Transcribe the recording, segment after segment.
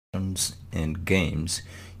and games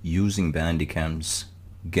using Bandicam's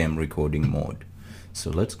game recording mode. So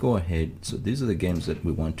let's go ahead. So these are the games that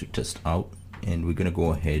we want to test out, and we're going to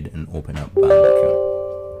go ahead and open up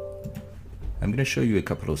Bandicam. I'm going to show you a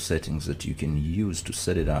couple of settings that you can use to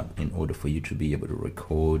set it up in order for you to be able to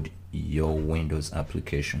record your Windows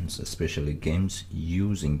applications, especially games,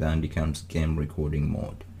 using Bandicam's game recording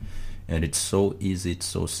mode. And it's so easy, it's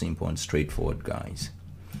so simple and straightforward, guys.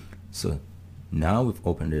 So now we've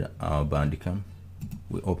opened our Bandicam.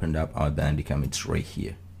 We opened up our Bandicam. It's right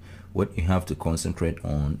here. What you have to concentrate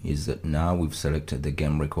on is that now we've selected the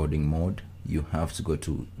game recording mode. You have to go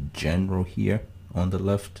to General here on the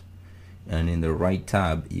left, and in the right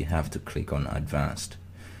tab you have to click on Advanced.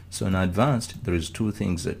 So in Advanced, there is two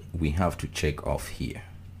things that we have to check off here.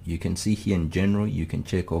 You can see here in General, you can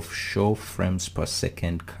check off Show frames per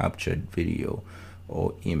second captured video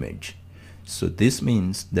or image. So this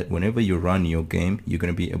means that whenever you run your game, you're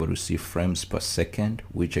going to be able to see frames per second,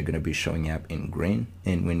 which are going to be showing up in green,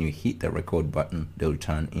 and when you hit the record button, they'll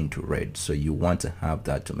turn into red. So you want to have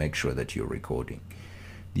that to make sure that you're recording.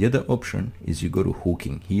 The other option is you go to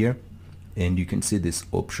hooking here, and you can see this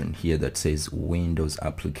option here that says Windows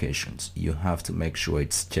applications. You have to make sure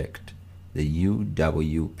it's checked. The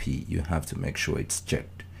UWP, you have to make sure it's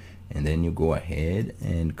checked, and then you go ahead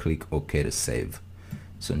and click OK to save.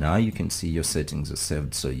 So now you can see your settings are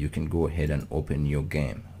saved, so you can go ahead and open your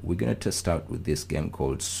game. We're going to test out with this game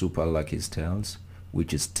called Super Lucky's Tales,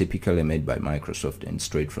 which is typically made by Microsoft and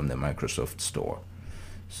straight from the Microsoft Store.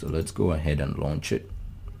 So let's go ahead and launch it.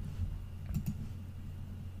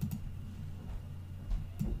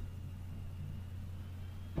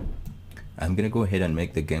 I'm going to go ahead and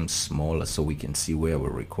make the game smaller so we can see where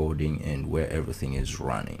we're recording and where everything is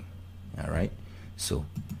running. Alright, so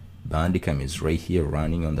Bandicam is right here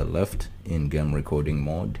running on the left in game recording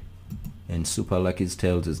mode, and Super Lucky's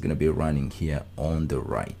Tales is going to be running here on the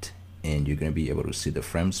right, and you're going to be able to see the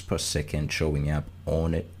frames per second showing up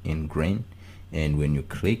on it in green, and when you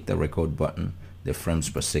click the record button, the frames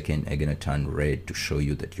per second are going to turn red to show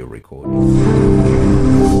you that you're recording.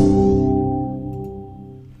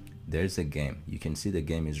 There's a game. You can see the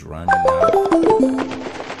game is running now,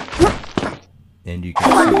 and you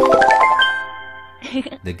can see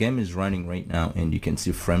the game is running right now, and you can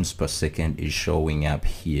see frames per second is showing up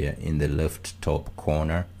here in the left top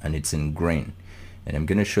corner, and it's in green. And I'm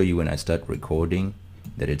going to show you when I start recording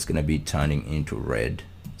that it's going to be turning into red.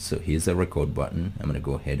 So here's the record button. I'm going to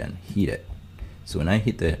go ahead and hit it. So when I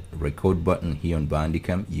hit the record button here on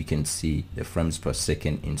Bandicam, you can see the frames per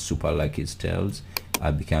second in Super Lucky's Tales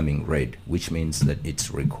are becoming red, which means that it's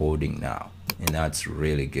recording now, and that's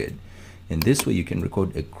really good. And this way you can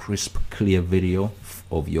record a crisp, clear video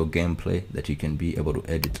of your gameplay that you can be able to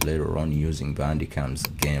edit later on using Bandicam's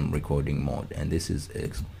game recording mode. And this is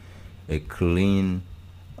a clean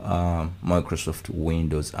Microsoft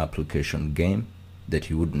Windows application game that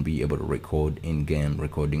you wouldn't be able to record in game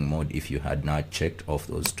recording mode if you had not checked off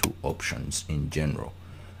those two options in General.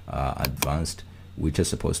 Advanced, which are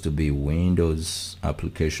supposed to be Windows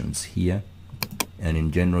applications here, and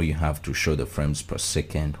in General you have to show the frames per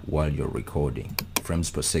second while you're recording.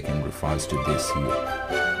 Frames per second refers to this here.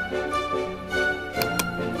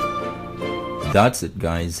 That's it,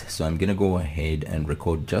 guys. So I'm gonna go ahead and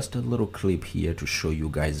record just a little clip here to show you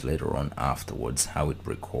guys later on afterwards how it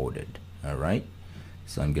recorded. Alright,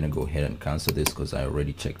 so I'm gonna go ahead and cancel this because I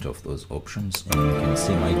already checked off those options, and you can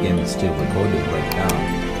see my game is still recording right now.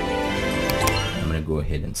 I'm gonna go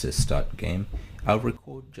ahead and say start game. I'll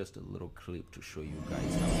record just a little clip to show you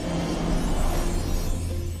guys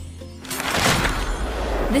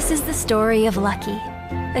how. This is the story of Lucky,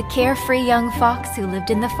 a carefree young fox who lived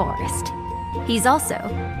in the forest. He's also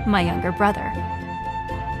my younger brother.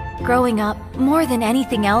 Growing up, more than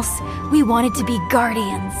anything else, we wanted to be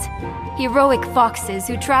guardians. Heroic foxes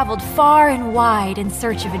who traveled far and wide in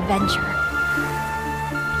search of adventure.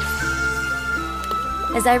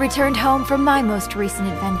 As I returned home from my most recent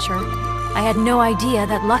adventure, I had no idea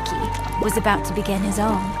that Lucky was about to begin his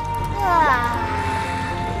own.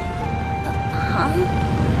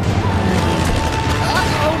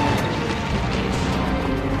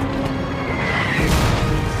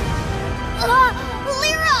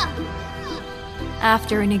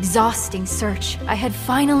 After an exhausting search, I had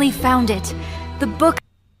finally found it. The book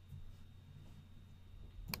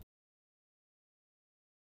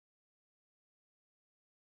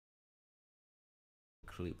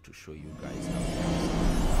clip to show you guys how.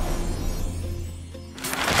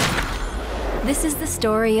 This is the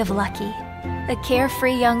story of Lucky, a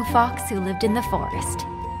carefree young fox who lived in the forest.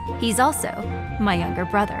 He's also my younger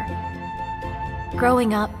brother.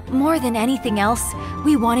 Growing up, more than anything else,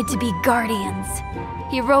 we wanted to be guardians.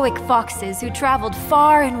 Heroic foxes who traveled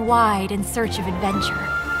far and wide in search of adventure.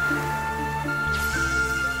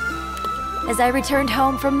 As I returned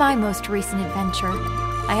home from my most recent adventure,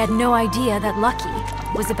 I had no idea that Lucky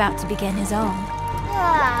was about to begin his own.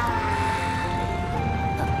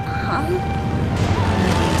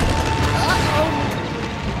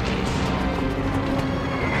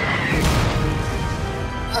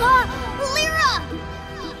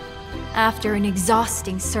 After an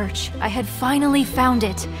exhausting search, I had finally found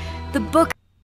it. The book